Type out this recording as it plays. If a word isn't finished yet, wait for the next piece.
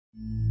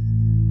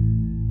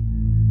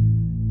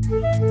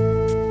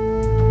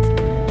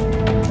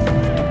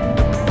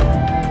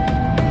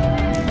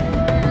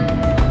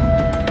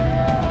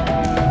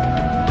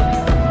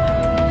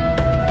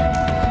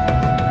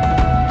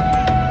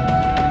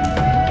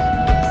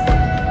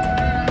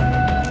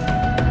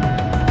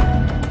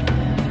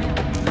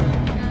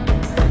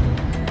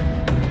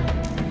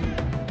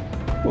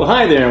Well,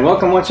 hi there, and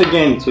welcome once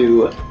again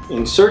to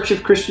In Search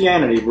of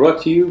Christianity,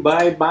 brought to you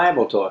by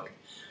Bible Talk.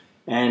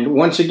 And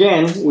once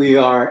again, we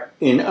are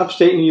in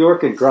upstate New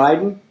York at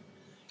Dryden,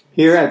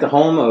 here at the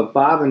home of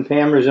Bob and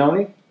Pam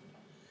Rizzoni.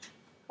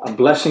 A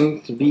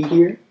blessing to be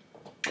here.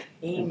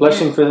 Amen. A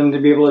blessing for them to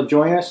be able to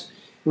join us,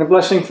 and a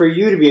blessing for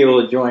you to be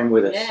able to join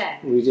with us. Yeah.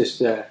 We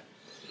just,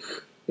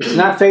 it's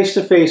not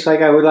face-to-face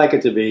like I would like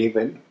it to be,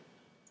 but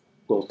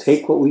we'll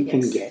take what we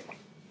can get.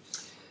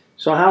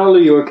 So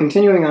hallelujah, we're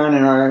continuing on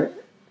in our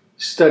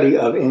study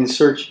of In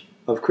Search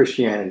of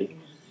Christianity,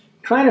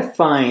 trying to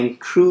find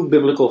true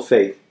biblical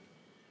faith.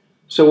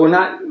 So we're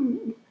not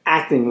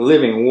acting,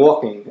 living,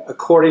 walking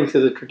according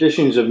to the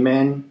traditions of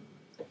men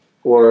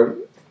or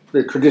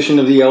the tradition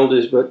of the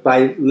elders, but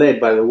led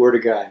by the Word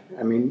of God.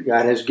 I mean,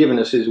 God has given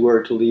us His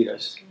Word to lead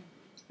us.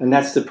 And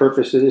that's the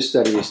purpose of this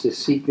study, is to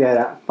seek that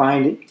out,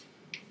 find it,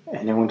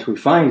 and then once we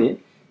find it,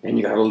 then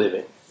you got to live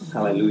it.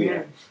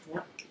 Hallelujah.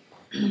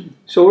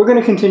 So we're going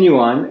to continue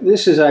on.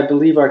 This is, I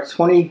believe, our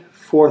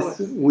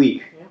 24th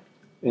week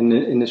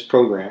in this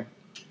program.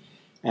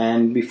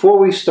 And before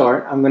we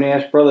start, I'm going to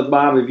ask Brother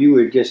Bob if you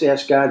would just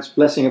ask God's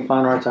blessing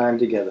upon our time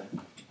together.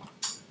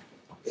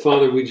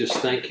 Father, we just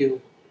thank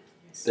you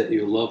that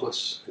you love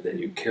us, and that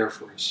you care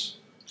for us,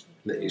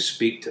 and that you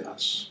speak to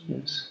us,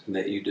 and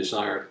that you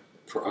desire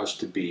for us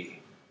to be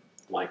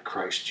like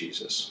Christ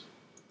Jesus.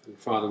 And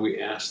Father, we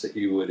ask that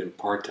you would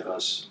impart to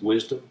us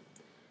wisdom.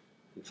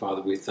 And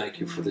Father, we thank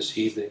you for this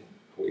evening.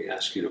 We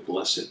ask you to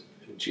bless it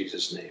in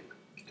Jesus' name.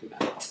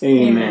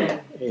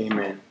 Amen. Amen.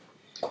 Amen.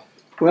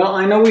 Well,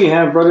 I know we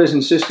have brothers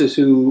and sisters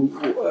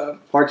who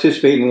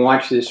participate and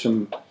watch this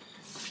from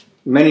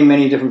many,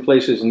 many different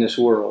places in this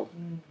world.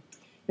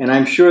 And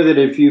I'm sure that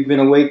if you've been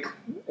awake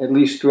at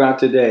least throughout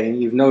the day,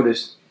 you've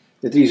noticed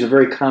that these are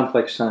very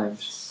complex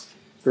times,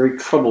 very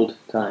troubled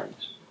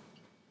times.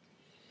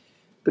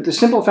 But the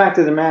simple fact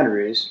of the matter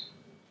is,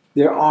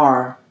 there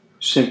are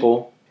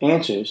simple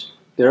answers.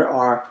 There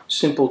are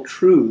simple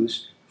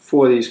truths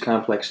for these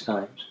complex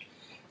times.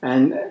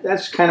 And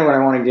that's kind of what I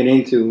want to get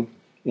into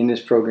in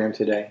this program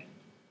today.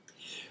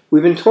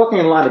 We've been talking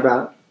a lot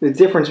about the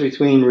difference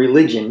between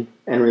religion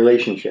and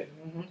relationship.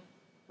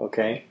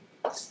 Okay?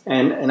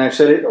 And I've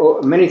said it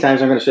many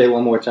times, I'm going to say it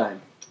one more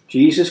time.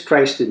 Jesus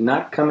Christ did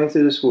not come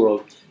into this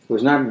world, he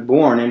was not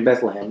born in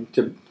Bethlehem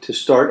to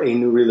start a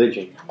new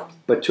religion,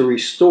 but to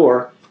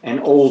restore an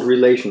old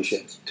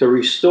relationship, to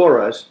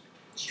restore us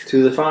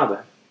to the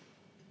Father.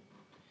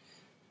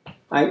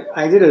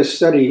 I did a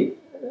study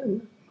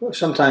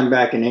sometime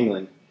back in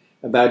England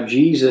about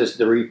Jesus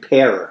the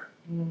repairer.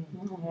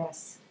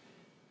 Yes.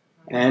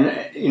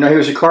 And, you know, he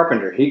was a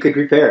carpenter. He could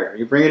repair.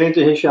 You bring it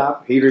into his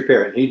shop, he'd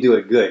repair it. He'd do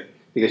it good,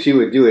 because he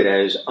would do it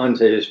as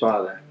unto his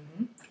Father.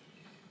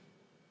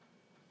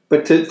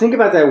 But to think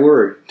about that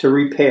word, to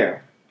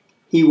repair,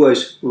 he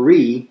was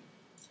repairing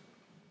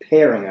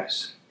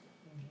us,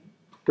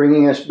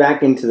 bringing us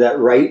back into that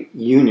right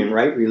union,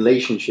 right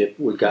relationship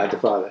with God the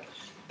Father.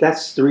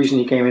 That's the reason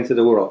he came into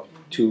the world,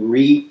 to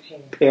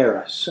repair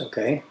us,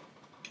 okay?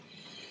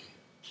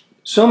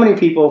 So many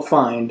people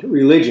find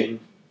religion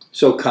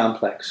so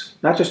complex,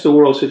 not just the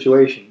world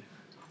situation,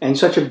 and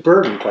such a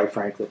burden, quite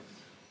frankly.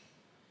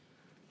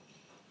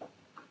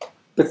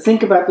 But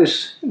think about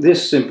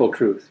this simple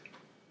truth.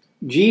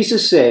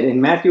 Jesus said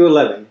in Matthew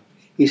 11,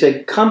 he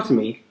said, "Come to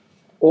me,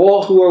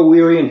 all who are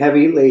weary and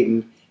heavy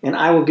laden, and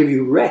I will give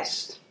you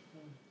rest.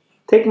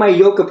 Take my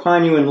yoke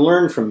upon you and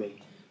learn from me,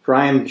 for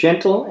I am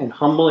gentle and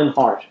humble in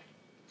heart,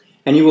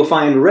 and you will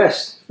find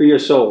rest for your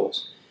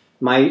souls.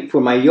 For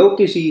my yoke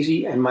is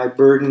easy and my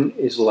burden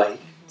is light."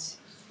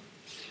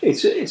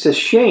 It's a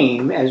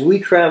shame as we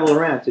travel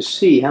around to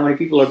see how many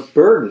people are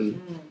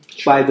burdened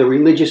by the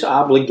religious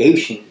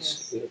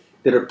obligations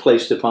that are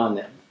placed upon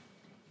them.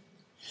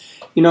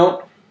 You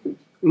know,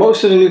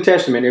 most of the New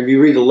Testament, if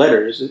you read the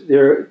letters,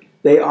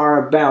 they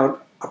are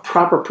about a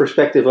proper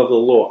perspective of the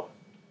law.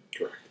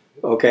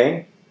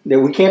 Okay?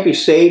 That we can't be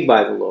saved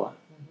by the law.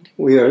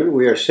 We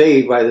are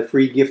saved by the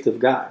free gift of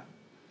God.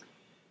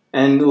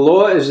 And the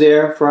law is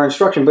there for our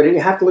instruction, but you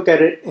have to look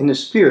at it in the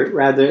spirit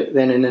rather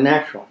than in the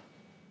natural.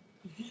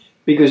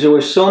 Because there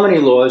were so many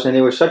laws, and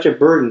they were such a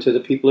burden to the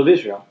people of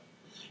Israel.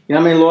 You know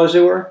how many laws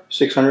there were?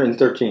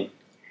 613.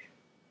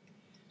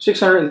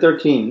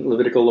 613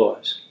 Levitical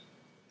laws.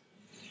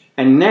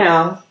 And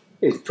now,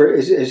 it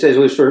says it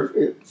was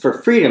for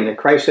freedom that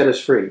Christ set us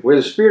free. Where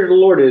the Spirit of the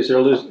Lord is, there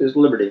is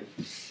liberty.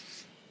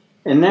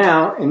 And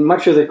now, in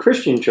much of the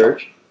Christian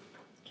church,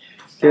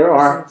 there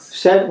are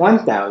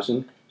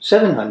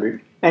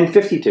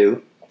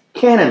 1,752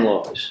 canon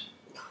laws.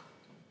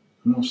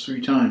 Almost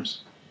 3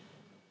 times.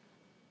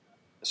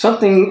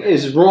 Something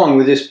is wrong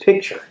with this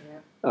picture,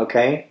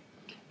 okay?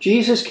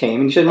 Jesus came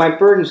and he said, "My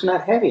burden's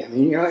not heavy." I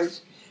mean, you know,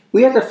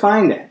 we have to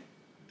find that.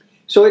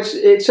 So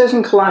it says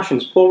in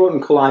Colossians, Paul wrote in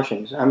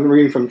Colossians, I'm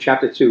reading from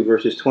chapter 2,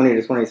 verses 20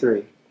 to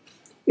 23.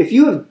 "If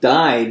you have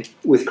died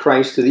with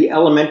Christ to the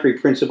elementary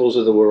principles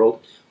of the world,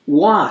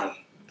 why,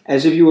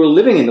 as if you were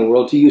living in the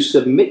world, do you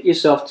submit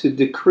yourself to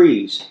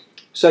decrees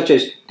such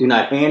as do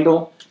not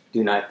handle,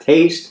 do not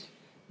taste,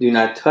 do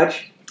not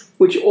touch,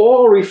 which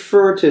all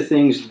refer to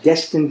things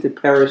destined to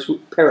perish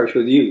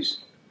with use,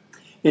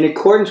 in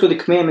accordance with the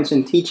commandments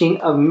and teaching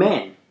of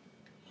men.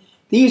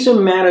 These are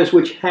matters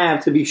which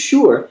have, to be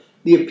sure,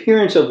 the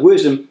appearance of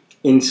wisdom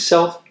in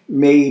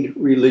self-made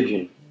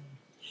religion,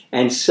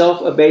 and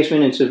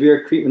self-abasement and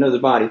severe treatment of the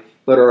body,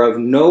 but are of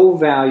no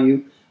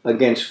value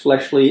against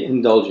fleshly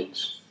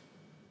indulgence.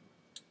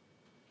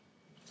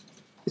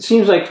 It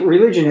seems like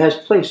religion has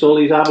placed all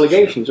these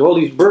obligations, all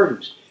these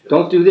burdens.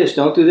 Don't do this,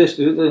 don't do this,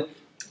 do this.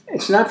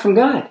 It's not from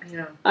God.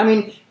 No. I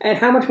mean, and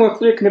how much more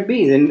clear can it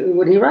be than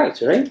what he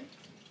writes, right?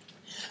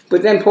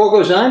 But then Paul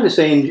goes on to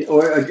say,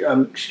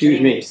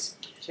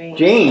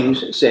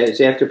 James says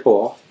after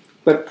Paul,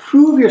 but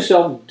prove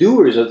yourself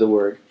doers of the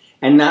word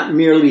and not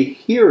merely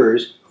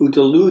hearers who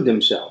delude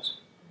themselves.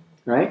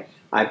 Right?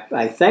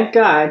 I thank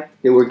God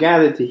that we're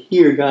gathered to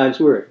hear God's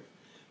word.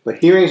 But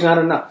hearing's not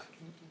enough.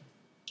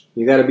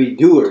 You got to be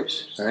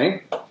doers.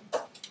 Right?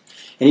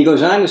 And he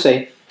goes on to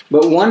say,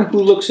 but one who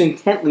looks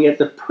intently at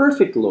the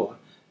perfect law,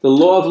 the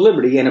law of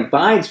liberty, and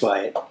abides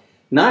by it,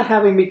 not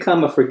having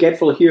become a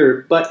forgetful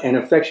hearer, but an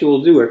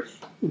effectual doer,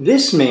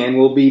 this man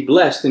will be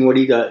blessed in what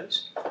he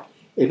does.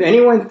 If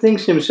anyone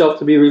thinks himself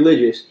to be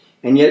religious,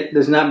 and yet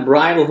does not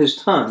bridle his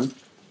tongue,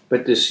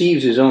 but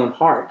deceives his own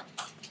heart,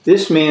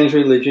 this man's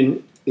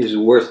religion is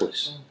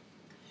worthless.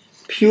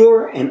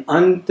 Pure and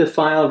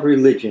undefiled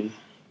religion,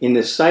 in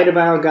the sight of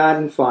our God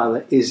and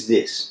Father, is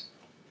this: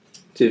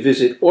 to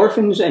visit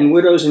orphans and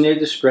widows in their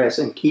distress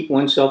and keep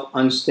oneself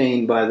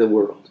unstained by the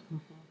world.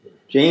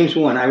 James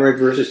 1, I read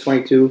verses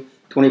 22,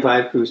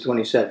 25 through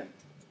 27.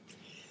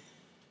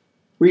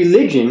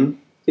 Religion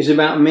is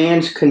about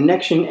man's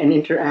connection and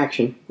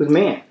interaction with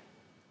man.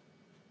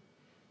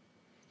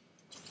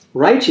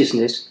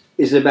 Righteousness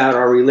is about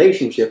our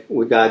relationship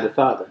with God the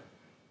Father.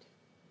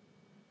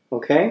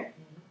 Okay?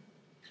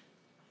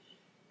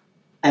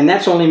 And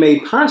that's only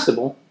made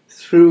possible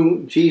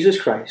through Jesus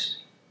Christ,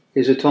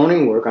 his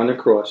atoning work on the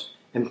cross,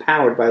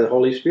 empowered by the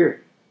Holy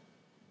Spirit.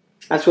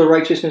 That's where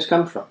righteousness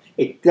comes from.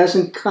 It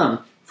doesn't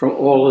come from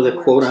all of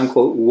the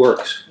quote-unquote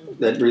works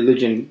that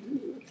religion...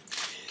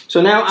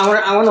 So now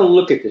I want to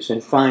look at this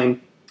and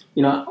find,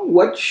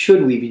 what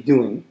should we be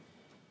doing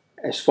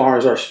as far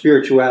as our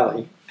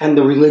spirituality and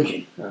the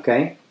religion,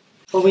 okay?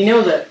 Well, we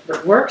know that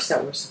the works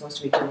that we're supposed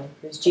to be doing,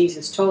 as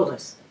Jesus told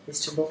us, is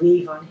to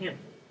believe on him.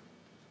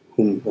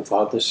 Whom the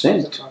Father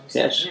sent.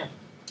 Yes. Yeah.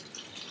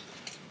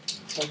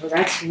 So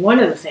that's one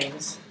of the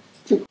things.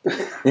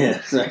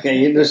 Yes,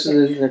 okay. This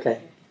is, okay.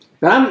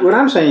 What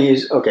I'm saying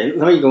is, okay,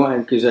 let me go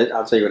on, because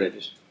I'll tell you what it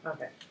is.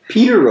 Okay.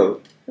 Peter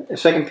wrote,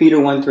 2 Peter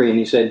 1:3, and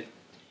he said,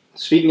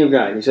 speaking of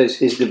God, he says,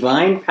 his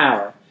divine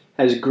power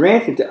has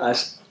granted to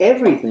us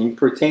everything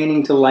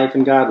pertaining to life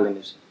and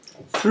godliness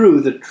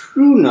through the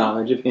true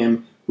knowledge of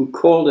him who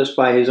called us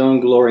by his own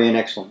glory and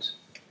excellence.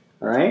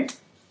 All right?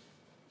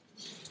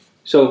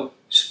 So,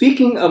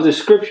 speaking of the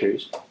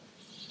scriptures,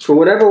 for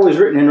whatever was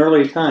written in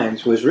early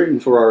times was written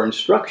for our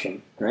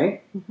instruction,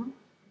 right? Mm-hmm.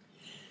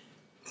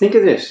 Think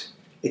of this.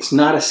 It's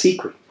not a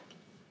secret.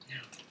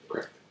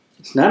 Correct.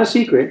 It's not a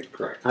secret.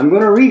 Correct. I'm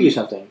going to read you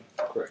something.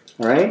 Correct.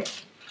 All right?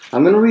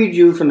 I'm going to read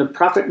you from the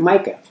prophet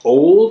Micah,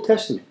 Old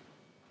Testament.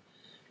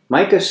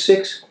 Micah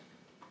 6,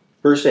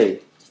 verse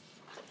 8.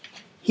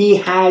 He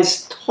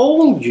has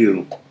told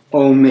you,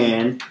 O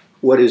man,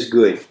 what is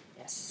good.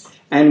 Yes.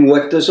 And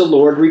what does the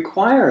Lord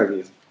require of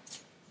you?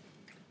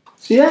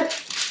 See that?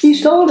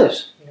 He's told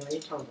us. You know, he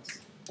told us.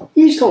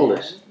 He's told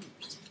us.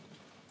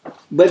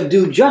 But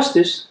do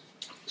justice,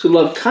 to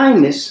love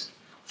kindness,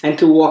 and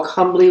to walk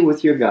humbly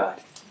with your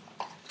God.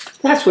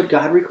 That's what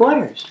God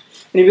requires.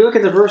 And if you look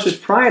at the verses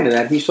prior to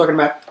that, he's talking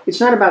about, it's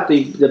not about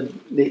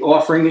the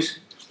offerings,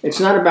 it's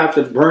not about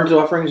the burnt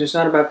offerings, it's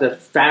not about the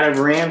fat of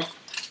rams,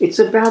 it's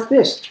about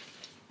this.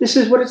 This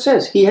is what it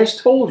says. He has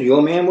told you,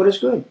 O man, what is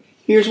good.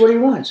 Here's what he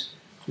wants.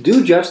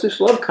 Do justice,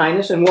 love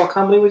kindness, and walk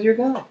humbly with your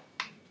God.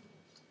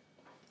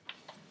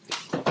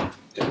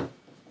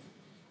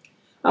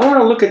 I want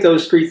to look at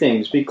those three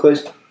things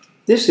because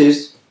this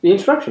is the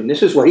instruction.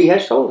 This is what he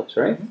has told us,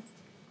 right?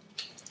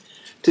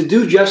 To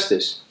do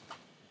justice.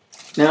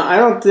 Now, I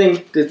don't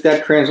think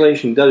that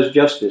translation does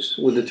justice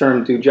with the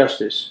term do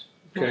justice.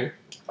 Okay.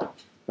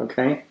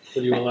 Okay?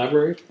 Will you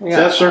elaborate? Yeah. Is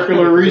that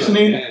circular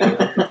reasoning?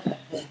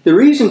 The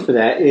reason for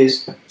that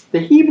is the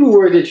Hebrew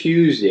word that's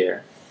used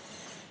there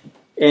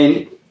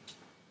and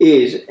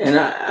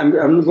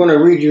I'm going to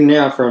read you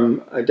now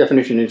from a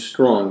definition in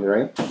Strong's,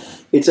 right?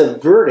 It's a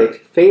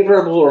verdict,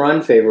 favorable or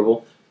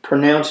unfavorable,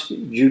 pronounced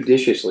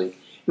judiciously.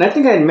 And I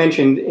think I had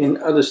mentioned in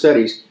other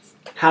studies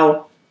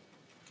how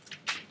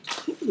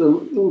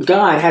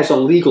God has a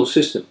legal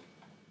system.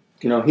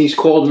 He's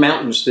called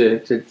mountains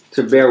to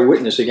bear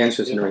witness against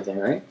us and everything,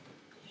 right?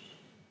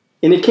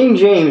 In the King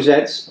James,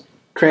 that's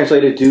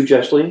translated do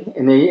justly.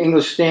 In the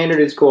English Standard,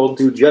 it's called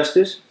do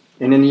justice.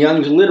 And in the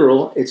Young's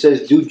Literal, it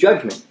says do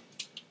judgment.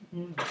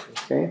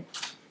 Okay?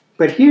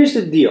 But here's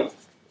the deal.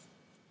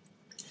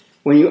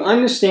 When you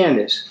understand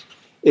this,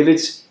 if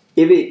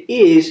it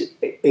is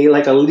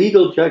like a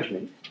legal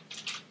judgment,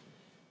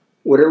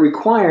 what it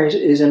requires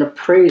is an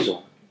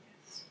appraisal.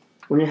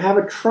 when you have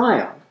a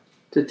trial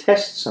to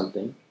test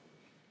something,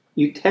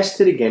 you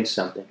test it against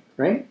something,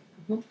 right?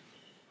 Mhm.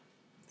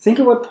 Think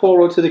of what Paul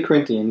wrote to the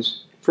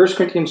Corinthians. 1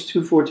 Corinthians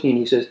 2:14,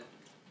 he says,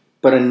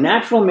 "But a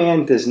natural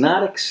man does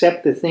not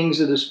accept the things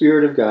of the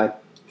Spirit of God,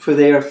 for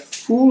they are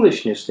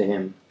foolishness to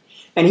him.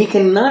 And he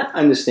cannot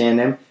understand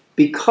them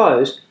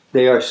because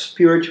they are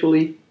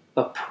spiritually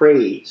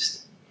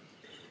appraised.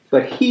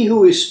 But he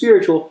who is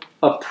spiritual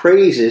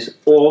appraises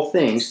all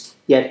things,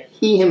 yet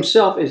he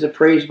himself is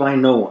appraised by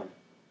no one."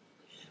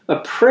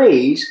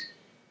 Appraise,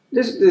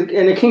 this,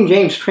 and the King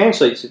James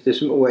translates it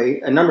this way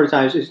a number of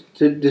times, is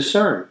to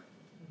discern.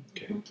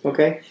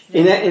 Okay?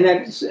 In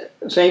that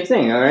same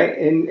thing, all right?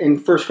 In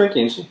 1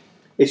 Corinthians,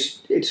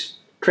 it's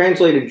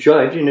translated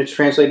judge and it's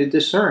translated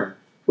discern,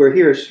 where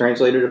here it's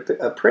translated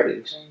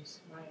appraise.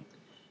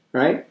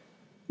 Right?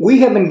 We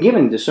have been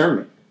given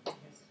discernment.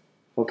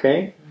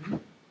 Okay?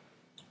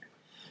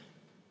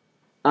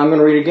 I'm going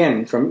to read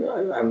again from.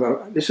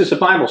 This is a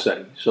Bible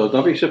study, so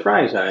don't be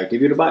surprised. I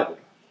give you the Bible.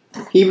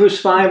 Hebrews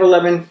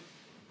 5:11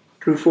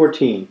 through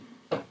 14.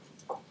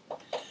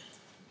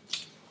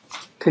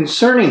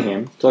 Concerning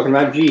him, talking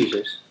about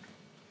Jesus,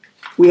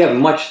 we have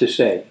much to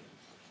say.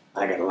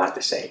 I got a lot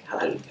to say.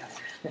 Hallelujah.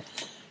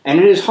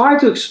 And it is hard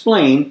to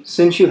explain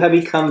since you have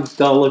become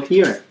dull of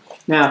hearing.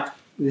 Now,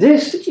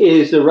 this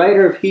is the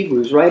writer of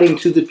Hebrews writing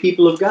to the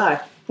people of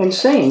God and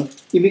saying,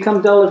 you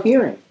become dull of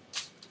hearing.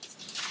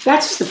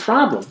 That's the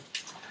problem.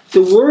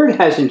 The word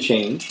hasn't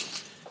changed.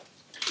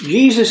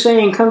 Jesus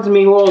saying, come to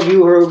me all of you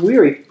who are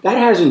weary, that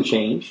hasn't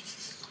changed.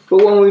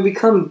 But when we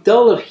become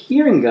dull of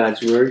hearing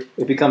God's word,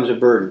 it becomes a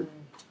burden.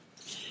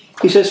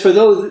 He says, for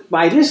though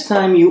by this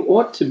time you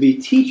ought to be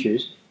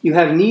teachers, you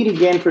have need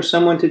again for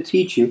someone to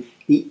teach you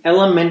the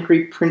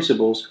elementary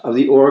principles of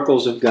the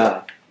oracles of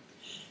God.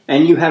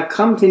 And you have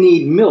come to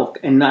need milk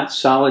and not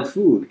solid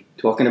food,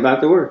 talking about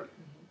the word.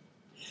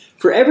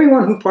 For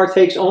everyone who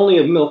partakes only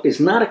of milk is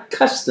not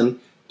accustomed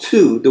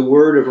to the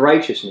word of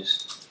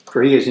righteousness,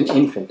 for he is an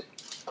infant.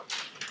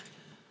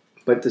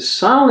 But the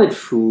solid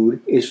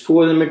food is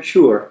for the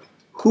mature,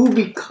 who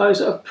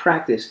because of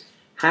practice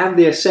have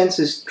their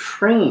senses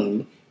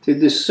trained to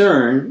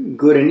discern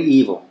good and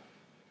evil.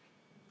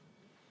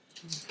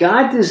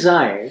 God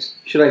desires,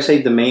 should I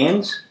say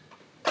demands,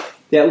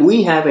 that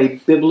we have a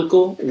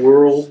biblical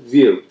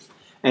worldview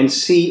and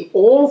see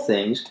all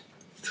things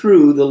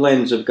through the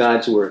lens of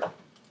God's word.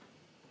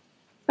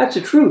 That's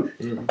the truth.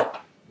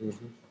 Mm-hmm.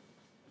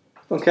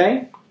 Mm-hmm.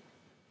 Okay?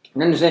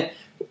 You understand?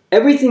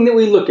 Everything that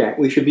we look at,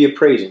 we should be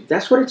appraising.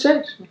 That's what it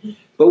says. Mm-hmm.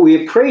 But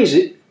we appraise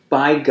it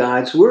by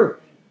God's word.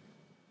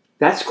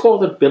 That's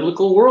called a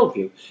biblical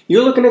worldview.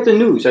 You're looking at the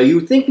news. Are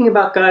you thinking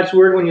about God's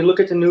word when you look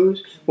at the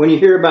news? When you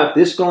hear about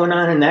this going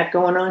on and that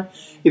going on?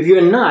 If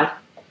you're not,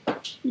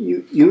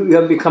 you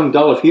have become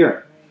dull of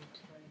hearing.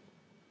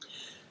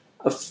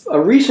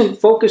 A recent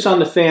Focus on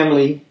the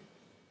Family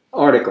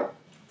article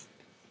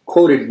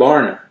quoted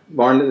Barna, the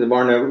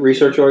Barna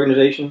Research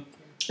Organization,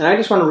 and I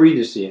just want to read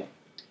this to you.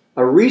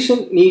 A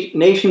recent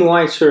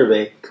nationwide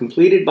survey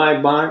completed by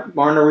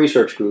Barna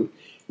Research Group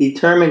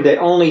determined that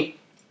only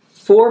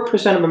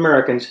 4% of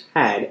Americans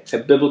had a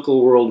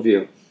biblical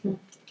worldview.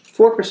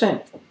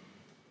 4%.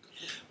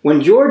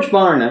 When George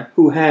Barna,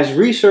 who has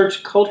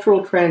researched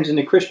cultural trends in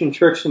the Christian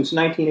church since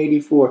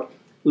 1984,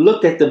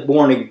 looked at the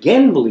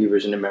born-again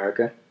believers in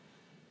America,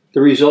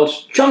 the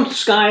results jumped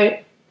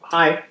sky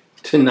high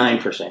to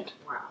 9%.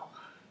 Wow.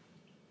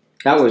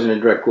 That wasn't a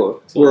direct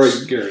quote.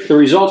 Scary. The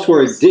results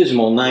were a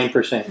dismal 9%.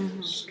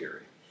 Mm-hmm.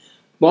 Scary.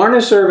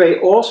 Barna's survey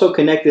also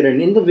connected an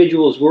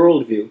individual's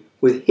worldview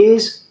with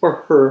his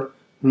or her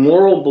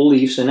moral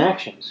beliefs and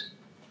actions.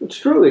 It's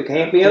true, it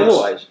can't be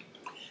otherwise.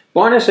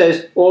 Barna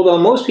says, although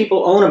most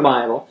people own a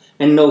Bible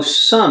and know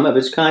some of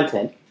its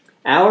content,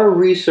 our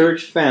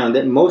research found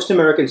that most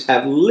Americans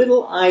have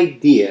little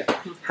idea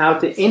how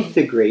to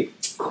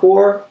integrate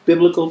core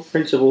biblical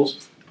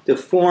principles to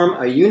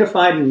form a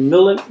unified,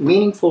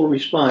 meaningful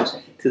response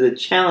to the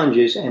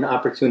challenges and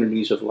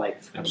opportunities of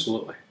life.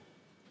 Absolutely.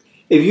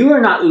 If you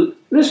are not,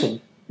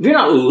 listen, if you're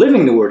not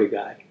living the Word of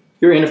God,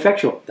 you're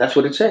ineffectual. That's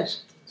what it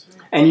says.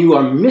 And you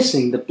are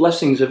missing the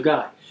blessings of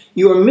God.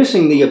 You are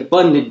missing the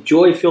abundant,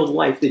 joy-filled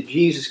life that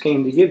Jesus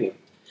came to give you.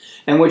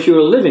 And what you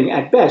are living,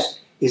 at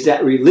best, is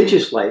that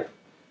religious life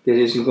that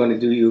isn't going to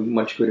do you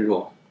much good at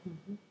all.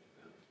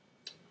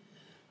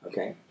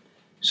 Okay?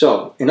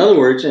 So, in other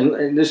words,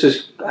 and this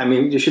is,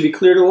 this should be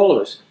clear to all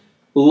of us.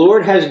 The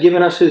Lord has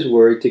given us His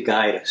Word to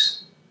guide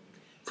us.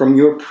 From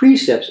your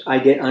precepts I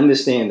get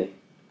understanding.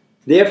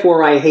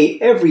 Therefore I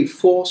hate every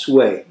false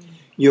way.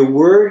 Your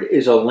Word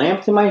is a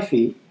lamp to my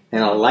feet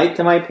and a light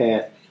to my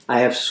path. I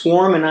have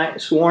sworn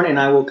and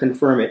I will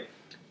confirm it,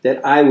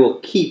 that I will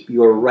keep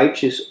your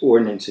righteous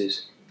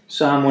ordinances.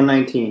 Psalm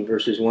 119,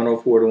 verses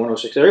 104 to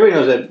 106. Everybody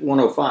knows that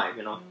 105,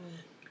 you know.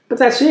 But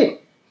that's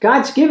it.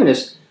 God's given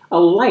us a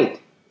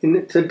light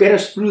to get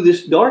us through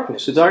this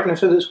darkness, the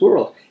darkness of this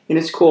world. And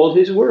it's called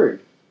His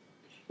Word.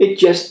 It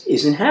just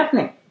isn't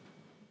happening.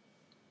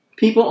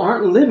 People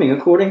aren't living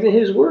according to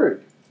His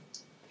Word.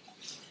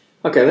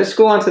 Okay, let's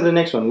go on to the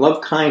next one.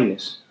 Love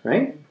kindness,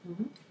 right?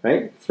 Mhm.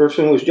 Right? First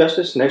one was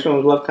justice. The next one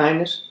was love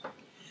kindness.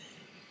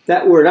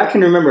 That word, I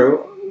can remember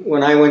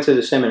when I went to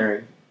the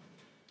seminary.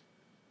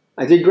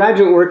 I did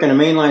graduate work in a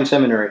mainline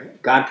seminary.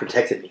 God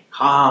protected me.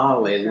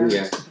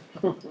 Hallelujah.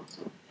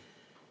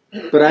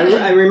 But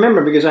I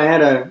remember because I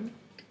had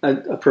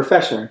a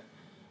professor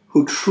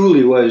who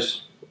truly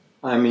was,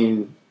 I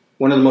mean,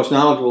 one of the most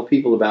knowledgeable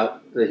people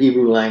about the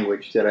Hebrew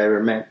language that I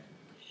ever met.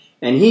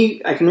 And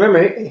I can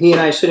remember he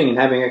and I sitting and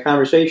having a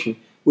conversation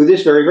with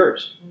this very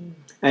verse.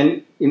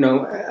 And, you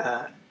know,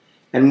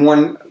 and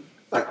one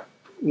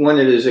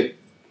that is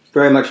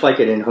very much like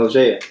it in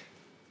Hosea.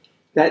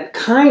 That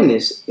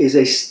kindness is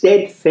a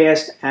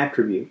steadfast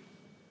attribute.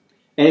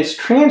 And it's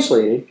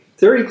translated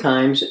 30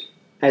 times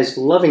as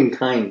loving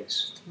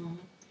kindness.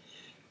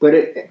 But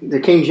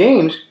the King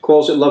James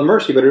calls it love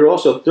mercy, but it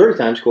also 30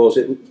 times calls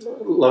it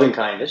loving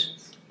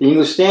kindness. The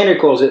English Standard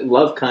calls it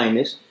love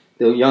kindness.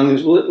 The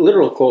Young's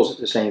Literal calls it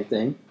the same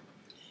thing.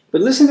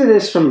 But listen to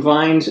this from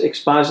Vine's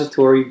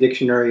Expository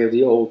Dictionary of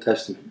the Old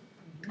Testament.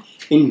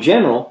 In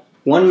general,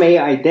 one may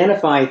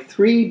identify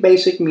 3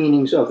 basic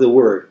meanings of the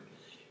word.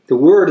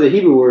 The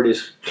Hebrew word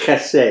is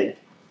chesed,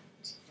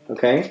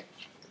 okay?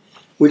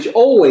 Which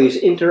always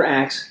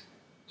interacts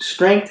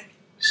strength,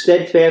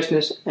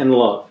 steadfastness, and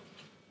love.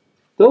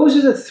 Those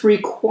are the 3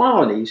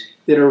 qualities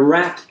that are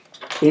wrapped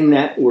in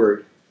that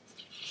word,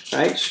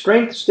 right?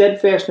 Strength,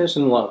 steadfastness,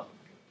 and love.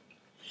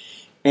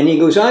 And he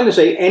goes on to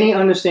say, any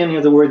understanding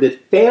of the word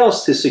that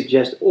fails to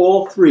suggest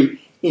all 3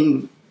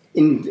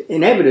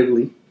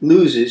 inevitably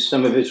loses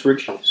some of its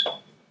richness.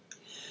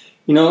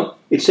 You know,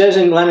 it says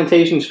in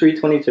Lamentations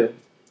 3:22,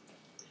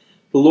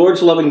 the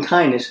Lord's loving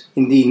kindness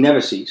indeed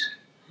never cease,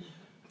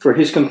 for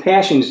his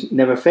compassions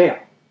never fail.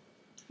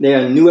 They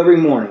are new every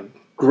morning.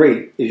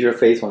 Great is your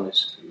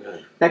faithfulness.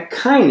 Amen. That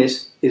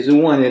kindness is the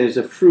one that is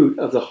the fruit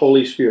of the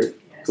Holy Spirit.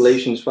 Yes.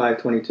 Galatians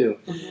 5:22.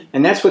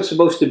 And that's what's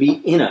supposed to be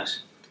in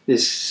us.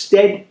 This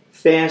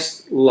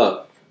steadfast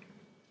love.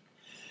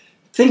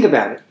 Think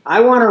about it.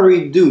 I want to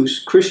reduce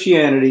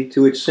Christianity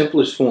to its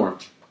simplest form.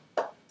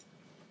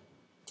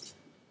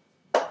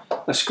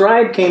 A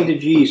scribe came to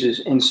Jesus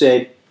and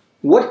said,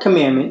 what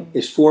commandment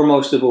is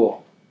foremost of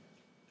all?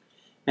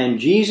 And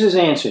Jesus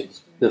answered,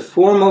 the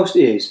foremost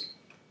is,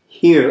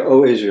 hear,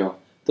 O Israel,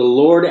 the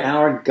Lord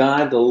our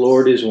God, the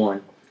Lord is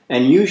one.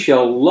 And you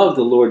shall love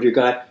the Lord your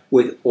God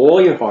with all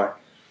your heart,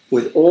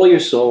 with all your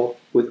soul,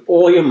 with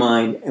all your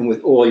mind, and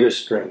with all your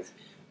strength.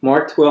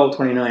 Mark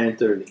 12:29 and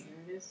 30. There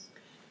it is.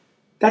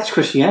 That's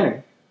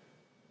Christianity.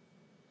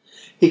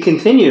 He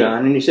continued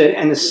on and he said,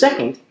 and the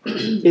second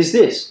is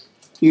this,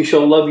 you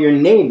shall love your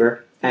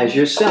neighbor as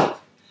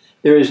yourself.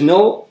 There is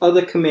no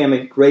other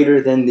commandment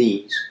greater than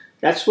these.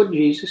 That's what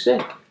Jesus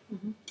said.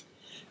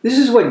 This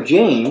is what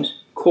James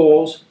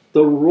calls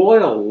the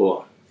royal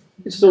law.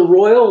 It's the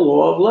royal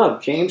law of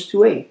love, James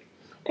 2:8.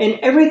 And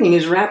everything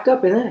is wrapped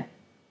up in that.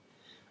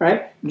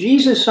 Right?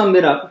 Jesus summed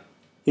it up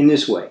in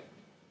this way.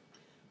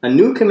 A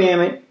new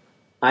commandment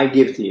I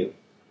give to you,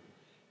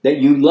 that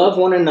you love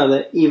one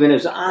another even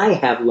as I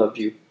have loved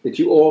you, that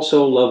you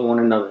also love one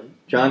another.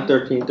 John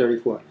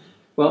 13:34.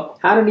 Well,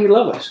 how did he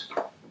love us?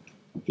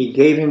 He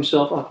gave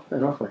himself up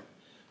an offering.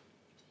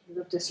 He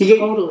loved us He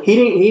totally.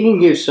 didn't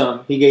give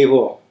some, he gave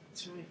all.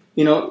 That's right.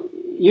 You know,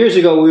 years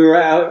ago we were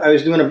out, I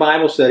was doing a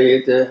Bible study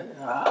at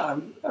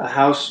a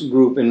house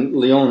group in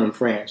Lyon in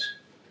France.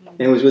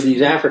 And it was with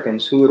these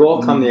Africans who would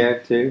all come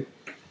there to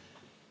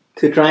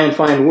try and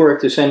find work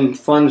to send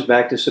funds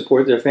back to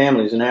support their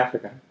families in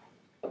Africa.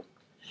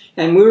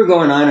 And we were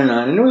going on,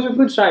 and it was a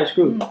good-sized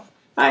group.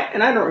 I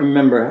don't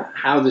remember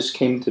how this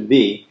came to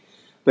be,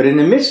 but in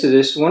the midst of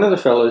this, one of the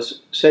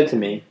fellows said to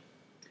me,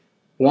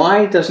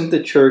 why doesn't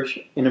the church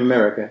in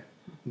America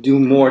do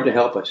more to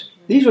help us?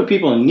 These were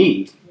people in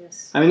need.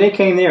 Yes. I mean, they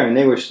came there and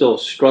they were still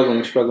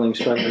struggling.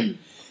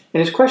 And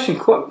his question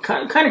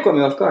kind of caught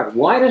me off guard.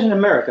 Why doesn't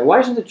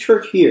the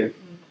church here,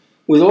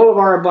 with all of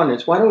our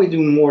abundance, why don't we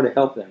do more to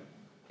help them?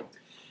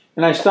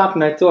 And I stopped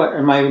and I thought,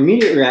 and my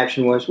immediate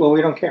reaction was, well,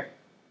 we don't care.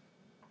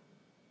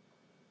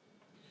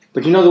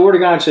 But you know, the Word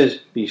of God says,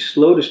 be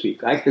slow to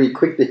speak. I can be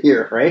quick to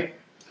hear, right?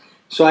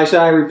 So I said,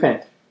 I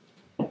repent.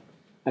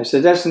 I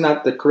said, that's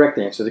not the correct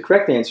answer. The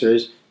correct answer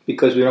is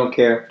because we don't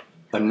care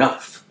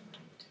enough.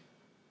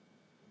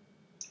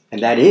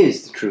 And that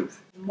is the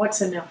truth.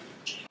 What's enough?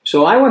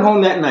 So I went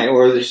home that night,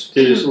 or to this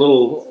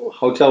little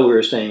hotel we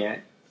were staying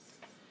at,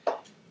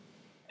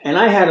 and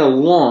I had a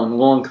long,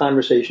 long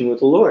conversation with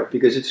the Lord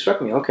because it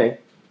struck me, okay,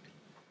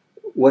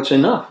 what's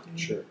enough?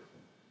 Sure.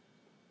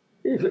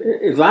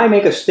 If I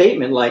make a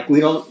statement like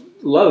we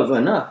don't love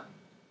enough.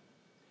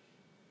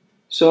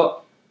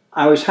 So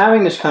I was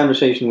having this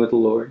conversation with the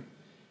Lord,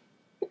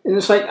 and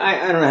it's like,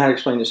 I don't know how to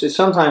explain this.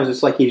 Sometimes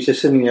it's like he's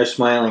just sitting there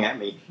smiling at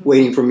me,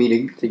 waiting for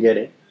me to get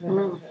it.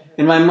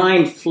 And my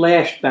mind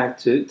flashed back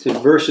to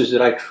verses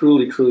that I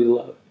truly, truly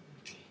love.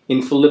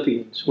 In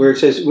Philippians, where it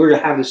says we're to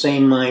have the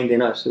same mind in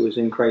us that was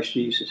in Christ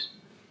Jesus.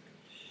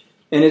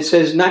 And it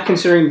says, not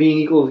considering being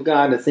equal to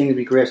God a thing to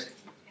be grasped.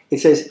 It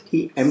says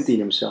he emptied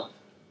himself.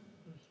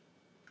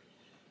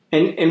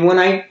 And when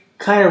I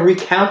kind of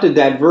recounted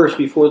that verse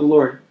before the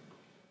Lord,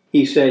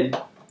 He said,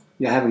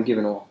 you haven't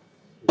given all.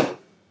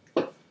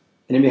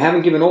 And if you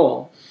haven't given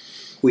all,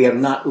 we have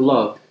not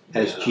loved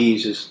as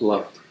Jesus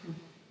loved.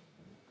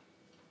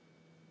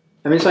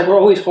 I mean, it's like we're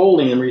always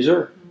holding in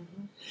reserve.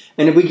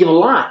 And if we give a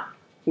lot,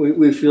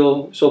 we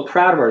feel so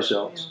proud of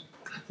ourselves.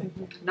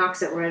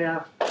 Knocks it right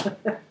out.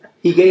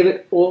 He gave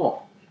it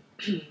all.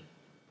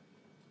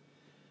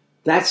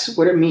 That's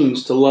what it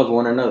means to love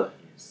one another.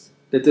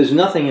 That there's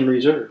nothing in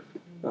reserve.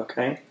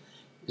 Okay?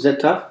 Is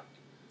that tough?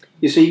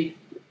 You see,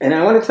 and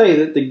I want to tell you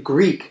that the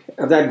Greek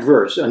of that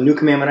verse, a new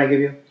commandment I give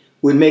you,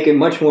 would make it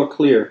much more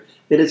clear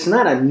that it's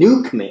not a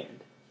new command.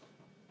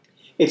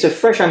 It's a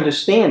fresh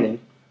understanding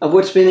of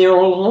what's been there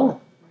all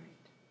along.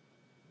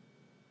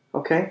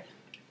 Okay?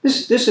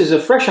 This is a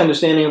fresh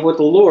understanding of what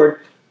the Lord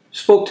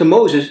spoke to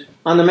Moses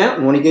on the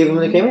mountain when He gave him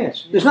the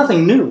commands. There's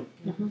nothing new.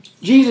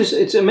 Jesus,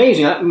 it's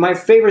amazing. My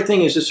favorite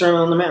thing is the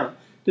Sermon on the Mount.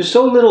 There's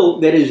so little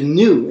that is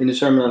new in the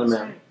Sermon on the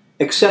Mount,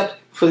 except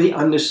for the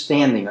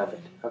understanding of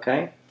it.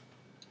 Okay?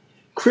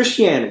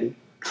 Christianity,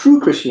 true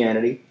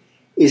Christianity,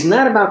 is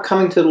not about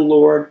coming to the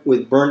Lord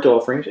with burnt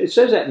offerings. It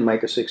says that in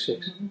Micah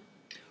 6:6.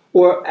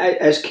 Or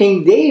as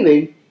King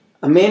David,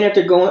 a man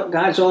after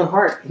God's own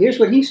heart, here's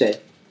what he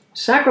said.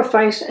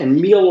 Sacrifice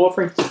and meal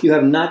offering you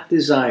have not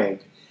desired.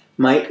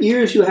 My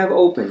ears you have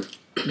opened.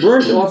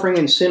 Burnt offering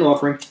and sin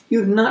offering you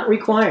have not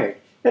required.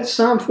 That's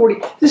Psalm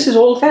 40. This is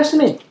Old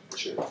Testament.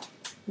 Sure.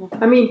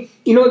 I mean,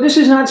 you know, this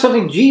is not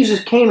something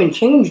Jesus came and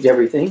changed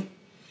everything.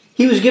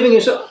 He was giving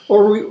us,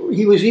 or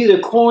He was either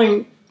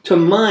calling to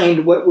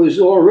mind what was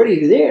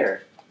already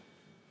there.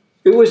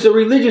 It was the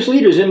religious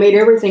leaders that made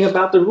everything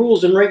about the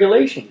rules and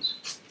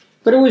regulations.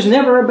 But it was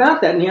never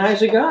about that in the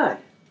eyes of God.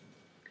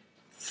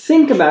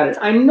 Think about it.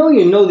 I know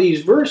you know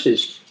these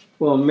verses.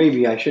 Well,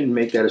 maybe I shouldn't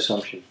make that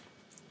assumption.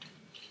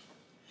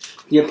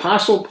 The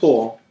Apostle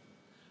Paul,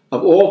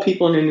 of all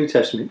people in the New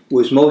Testament,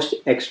 was most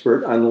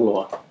expert on the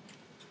law.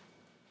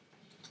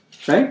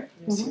 Right?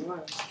 Yes, he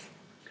was.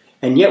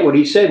 And yet what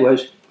he said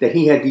was that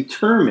he had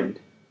determined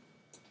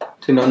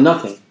to know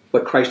nothing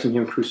but Christ and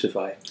Him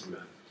crucified. Amen.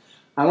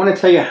 I want to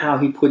tell you how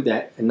he put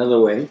that another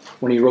way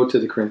when he wrote to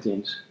the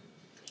Corinthians.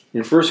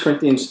 In 1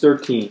 Corinthians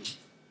 13,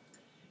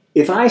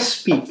 if I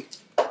speak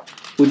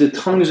with the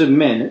tongues of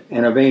men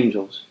and of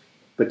angels,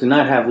 but do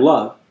not have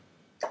love,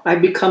 I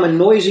become a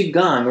noisy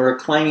gong or a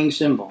clanging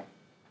cymbal.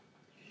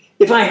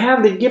 If I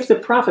have the gift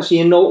of prophecy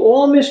and know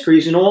all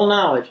mysteries and all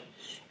knowledge,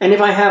 and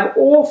if I have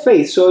all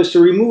faith so as to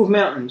remove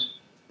mountains,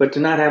 but do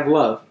not have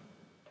love,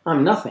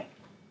 I'm nothing.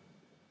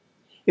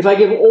 If I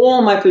give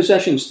all my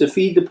possessions to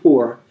feed the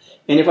poor,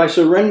 and if I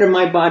surrender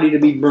my body to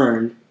be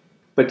burned,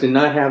 but do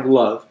not have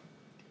love,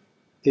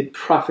 it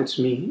profits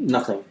me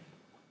nothing.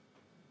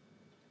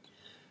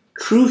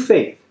 True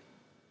faith,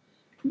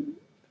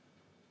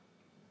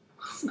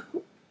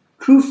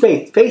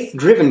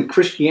 faith-driven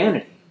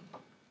Christianity.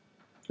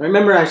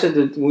 Remember I said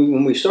that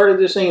when we started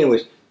this thing,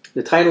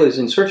 the title is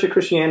In Search of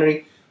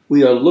Christianity.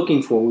 We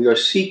are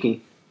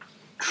seeking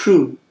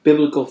true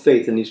biblical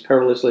faith in these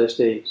perilous last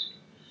days.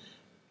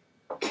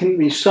 Can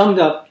be summed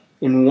up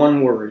in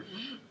one word.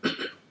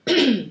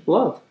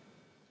 Love.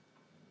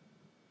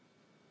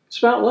 It's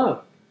about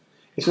love.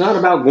 It's not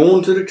about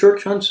going to the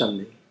church on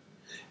Sunday.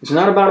 It's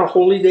not about a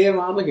holy day of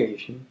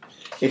obligation.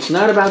 It's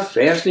not about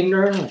fasting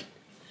during Lent.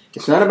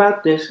 It's not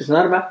about this. It's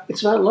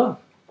about love.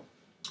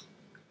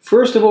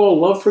 First of all,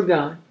 love for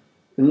God,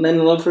 and then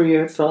love for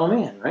your fellow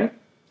man, right?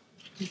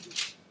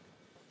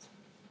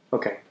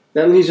 Okay,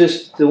 that leads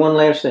us to one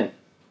last thing.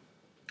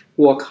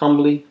 Walk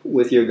humbly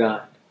with your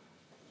God.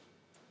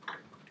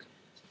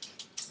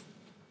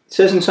 It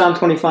says in Psalm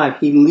 25,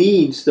 He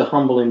leads the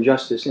humble in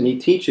justice, and He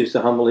teaches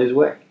the humble His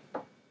way.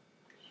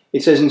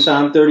 It says in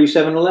Psalm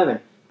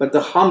 37:11, but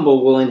the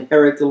humble will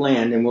inherit the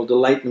land and will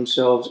delight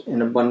themselves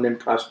in abundant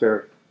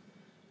prosperity.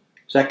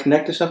 Does that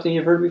connect to something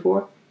you've heard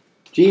before?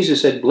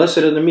 Jesus said, blessed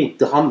are the meek,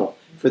 the humble,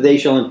 for they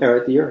shall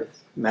inherit the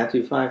earth.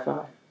 Matthew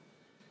 5:5.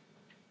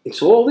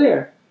 It's all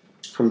there.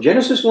 From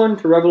Genesis 1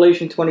 to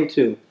Revelation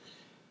 22.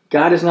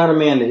 God is not a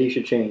man that He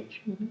should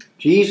change.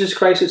 Jesus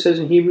Christ, it says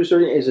in Hebrews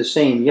 30, is the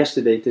same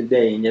yesterday,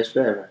 today, and yes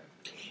forever.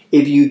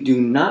 If you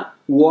do not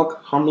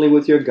walk humbly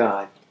with your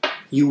God,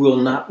 you will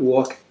not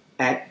walk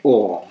at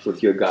all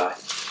with your God.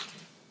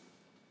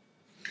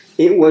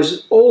 It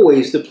was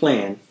always the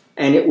plan,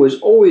 and it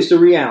was always the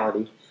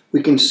reality.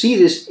 We can see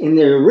this in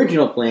the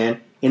original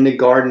plan in the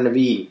Garden of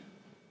Eden.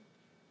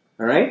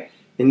 All right?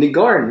 In the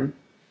garden,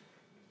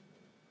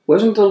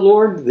 wasn't the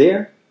Lord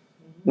there?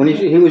 When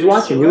he was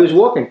watching, he was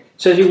walking. It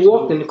says He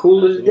walked in the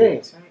cool of the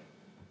day.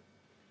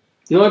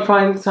 The only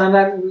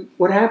time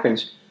what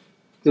happens?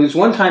 There was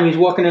one time He's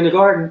walking in the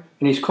garden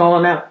and He's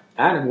calling out,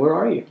 Adam, where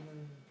are you?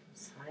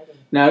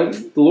 Now,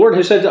 the Lord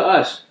has said to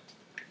us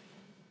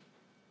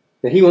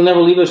that He will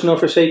never leave us nor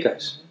forsake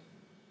us.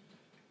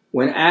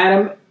 When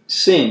Adam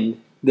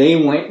sinned, they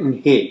went and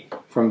hid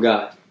from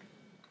God.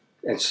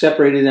 That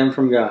separated them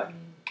from God.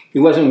 He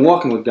wasn't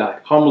walking with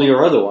God, humbly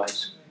or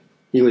otherwise.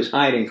 He was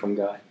hiding from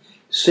God.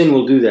 Sin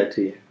will do that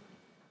to you.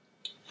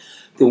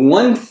 The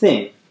one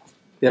thing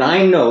that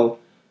I know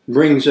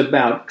brings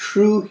about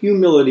true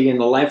humility in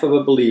the life of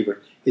a believer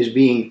is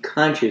being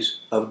conscious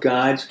of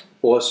God's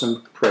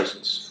awesome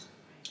presence.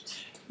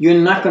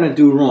 You're not going to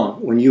do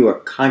wrong when you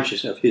are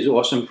conscious of His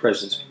awesome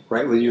presence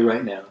right with you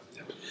right now.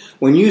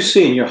 When you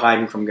sin, you're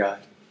hiding from God.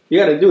 You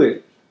got to do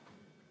it.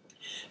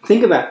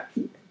 Think about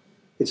it.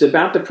 It's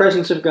about the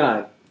presence of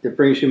God that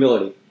brings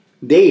humility.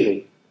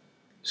 David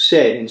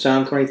said in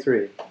Psalm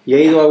 23,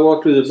 "Yea, though I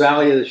walk through the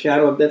valley of the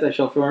shadow of death, I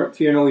shall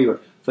fear no evil,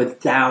 for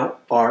thou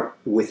art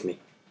with me."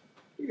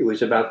 It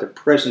was about the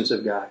presence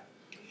of God.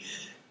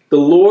 The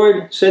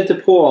Lord said to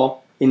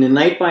Paul in the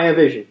night by a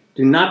vision,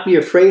 "Do not be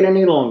afraid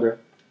any longer,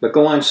 but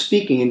go on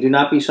speaking and do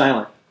not be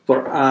silent,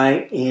 for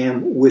I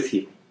am with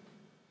you."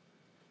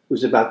 It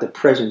was about the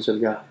presence of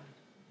God.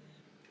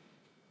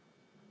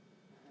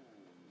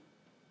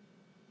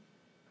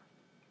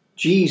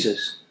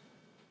 Jesus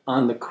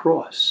on the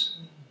cross,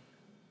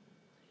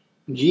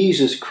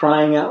 Jesus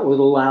crying out with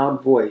a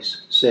loud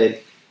voice said,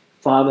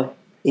 "Father,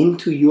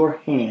 into your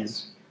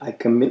hands I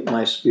commit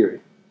my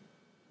spirit."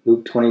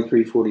 Luke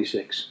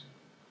 23:46.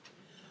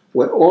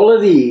 What all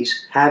of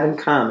these have in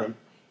common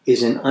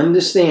is an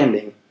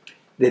understanding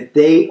that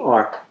they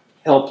are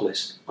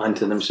helpless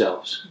unto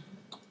themselves.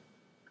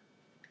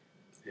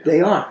 Yeah.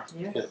 They are.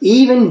 Yeah.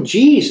 Even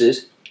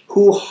Jesus,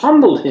 who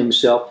humbled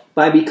himself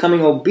by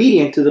becoming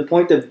obedient to the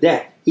point of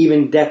death,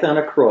 even death on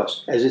a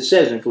cross, as it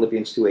says in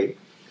Philippians 2:8,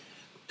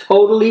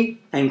 totally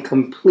and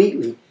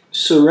completely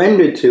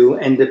surrendered to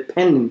and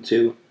dependent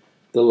to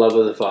the love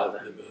of the Father.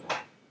 Amen.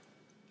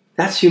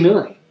 That's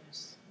humility.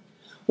 Yes.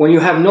 When you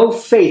have no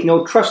faith,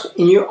 no trust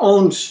in your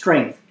own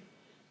strength,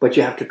 but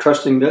you have to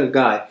trust in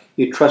God.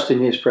 You trust in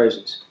His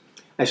presence.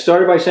 I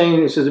started by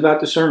saying this is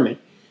about discernment.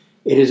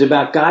 It is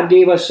about God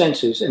gave us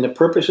senses, and the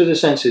purpose of the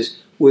senses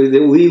was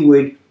that we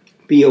would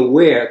be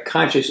aware,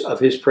 conscious of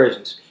His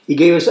presence. He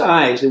gave us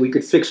eyes that we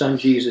could fix on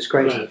Jesus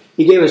Christ. Right.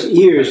 He gave us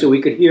ears so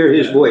we could hear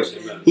His voice.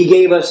 Amen. He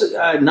gave us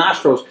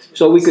nostrils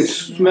so we could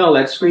smell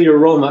that sweet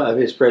aroma of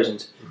His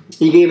presence.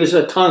 He gave us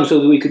a tongue so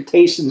that we could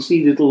taste and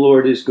see that the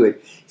Lord is good.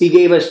 He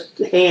gave us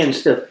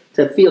hands to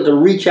feel, to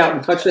reach out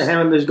and touch the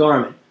hem of His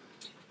garment.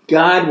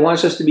 God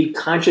wants us to be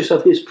conscious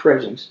of His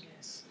presence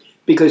Yes.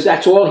 because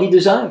that's all He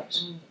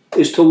desires,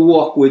 is to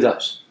walk with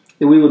us,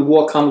 that we would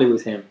walk humbly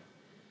with Him.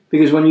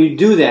 Because when you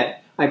do that,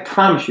 I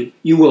promise you,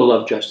 you will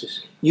love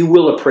justice. You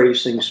will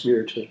appraise things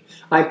spiritually.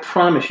 I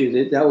promise you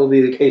that that will be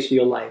the case of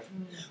your life.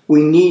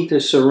 We need to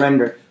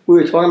surrender. We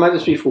were talking about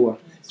this before.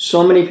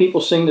 So many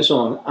people sing the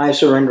song, "I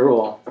surrender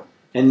all,"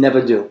 and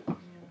never do.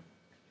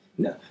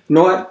 No,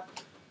 nor,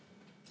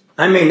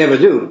 I may never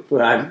do,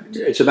 but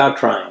it's about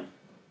trying.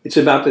 It's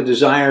about the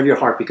desire of your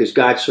heart, because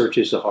God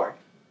searches the heart.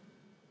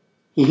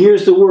 He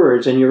hears the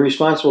words, and you're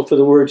responsible for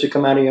the words that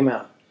come out of your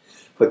mouth.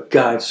 But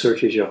God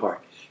searches your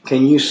heart.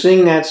 Can you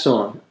sing that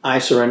song, "I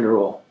surrender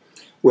all,"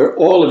 where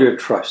all of your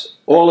trust,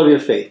 all of your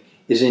faith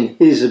is in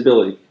His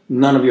ability,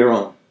 none of your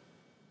own?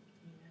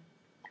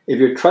 If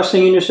you're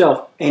trusting in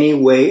yourself any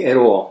way at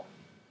all,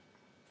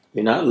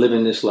 you're not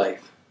living this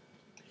life.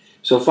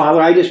 So,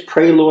 Father, I just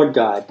pray, Lord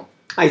God,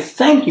 I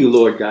thank you,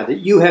 Lord God,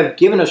 that you have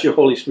given us your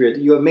Holy Spirit,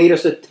 that you have made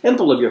us a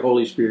temple of your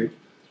Holy Spirit,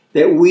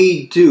 that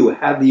we do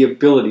have the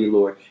ability,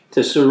 Lord,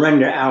 to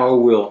surrender our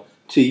will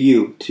to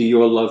you, to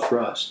your love for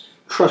us,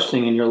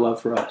 trusting in your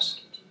love for us.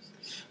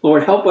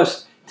 Lord, help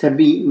us to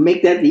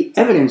make that the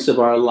evidence of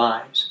our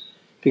lives,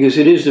 because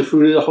it is the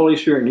fruit of the Holy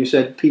Spirit, and you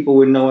said people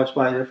would know us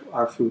by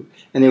our fruit,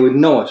 and they would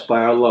know us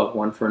by our love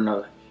one for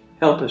another.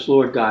 Help us,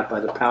 Lord God, by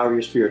the power of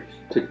your Spirit,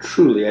 to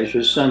truly, as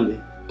your Son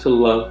did, to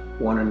love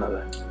one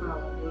another.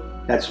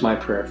 Hallelujah. That's my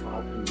prayer,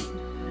 Father.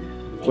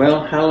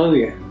 Well,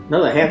 hallelujah.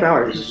 Another half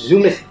hour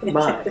zoometh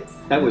by.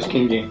 That was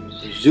King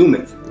James.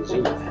 Zoometh.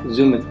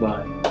 Zoometh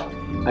by.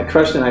 I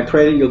trust and I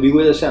pray that you'll be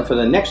with us for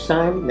the next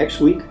time, next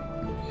week.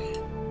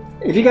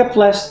 If you got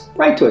blessed,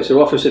 write to us at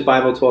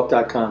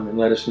office@BibleTalk.com and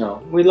let us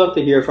know. We'd love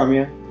to hear from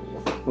you.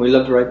 We'd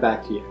love to write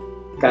back to you.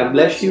 God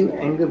bless you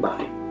and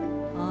goodbye.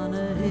 On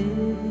a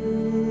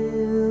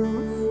hill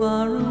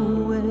far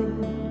away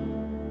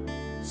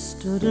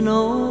stood an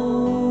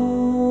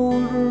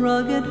old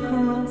rugged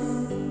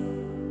cross,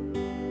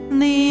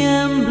 the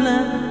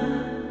emblem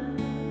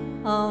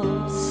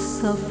of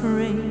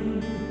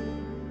suffering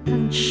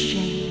and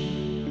shame.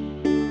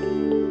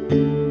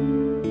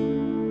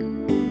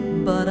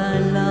 But I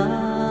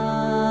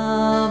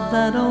love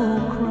that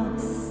old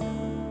cross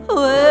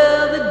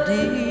where the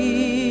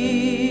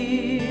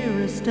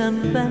dearest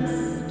and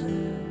best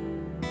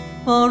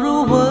for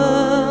a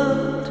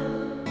world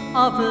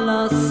of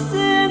lost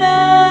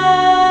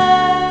sinners